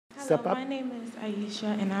step up. My name is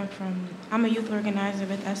Alysia, and I'm a youth organizer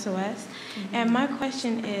with SOS. And my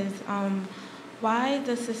question is, why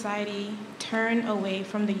does society turn away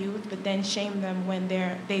from the youth but then shame them when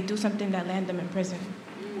they do something that land them in prison?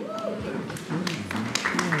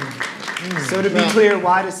 So to be clear,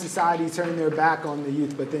 why does society turn their back on the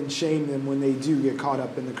youth but then shame them when they do get caught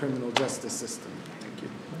up in the criminal justice system? Thank you.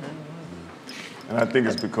 And I think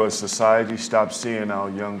it's because society stopped seeing our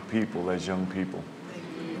young people as young people.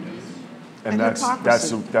 And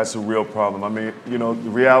that's a real problem. I mean, you know, the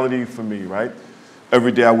reality for me, right?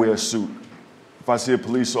 Every day I wear a suit. If I see a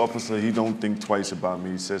police officer, he don't think twice about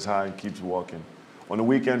me. He says hi and keeps walking. On the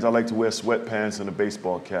weekends, I like to wear sweatpants and a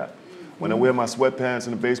baseball cap. When I wear my sweatpants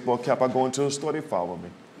and a baseball cap, I go into a store, they follow me.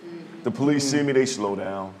 The police see me, they slow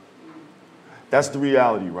down. That's the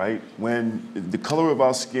reality, right? When the color of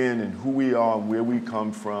our skin and who we are and where we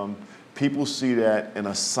come from, people see that and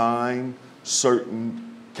assign certain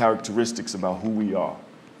characteristics about who we are.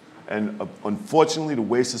 And unfortunately, the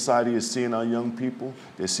way society is seeing our young people,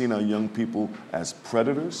 they're seeing our young people as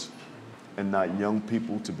predators and not young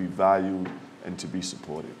people to be valued and to be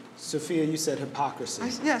supported. Sophia, you said hypocrisy.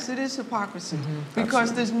 Yes, it is hypocrisy.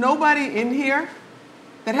 Because there's nobody in here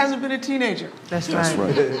that hasn't been a teenager. That's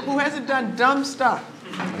right. Who hasn't done dumb stuff.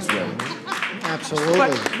 That's right. Absolutely.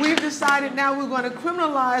 But we've decided now we're going to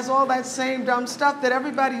criminalize all that same dumb stuff that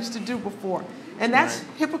everybody used to do before. And that's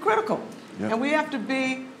hypocritical. Yep. And we have to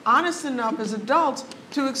be honest enough as adults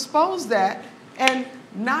to expose that and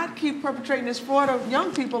not keep perpetrating this fraud of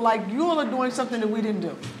young people like you all are doing something that we didn't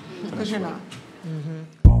do. Because you're not.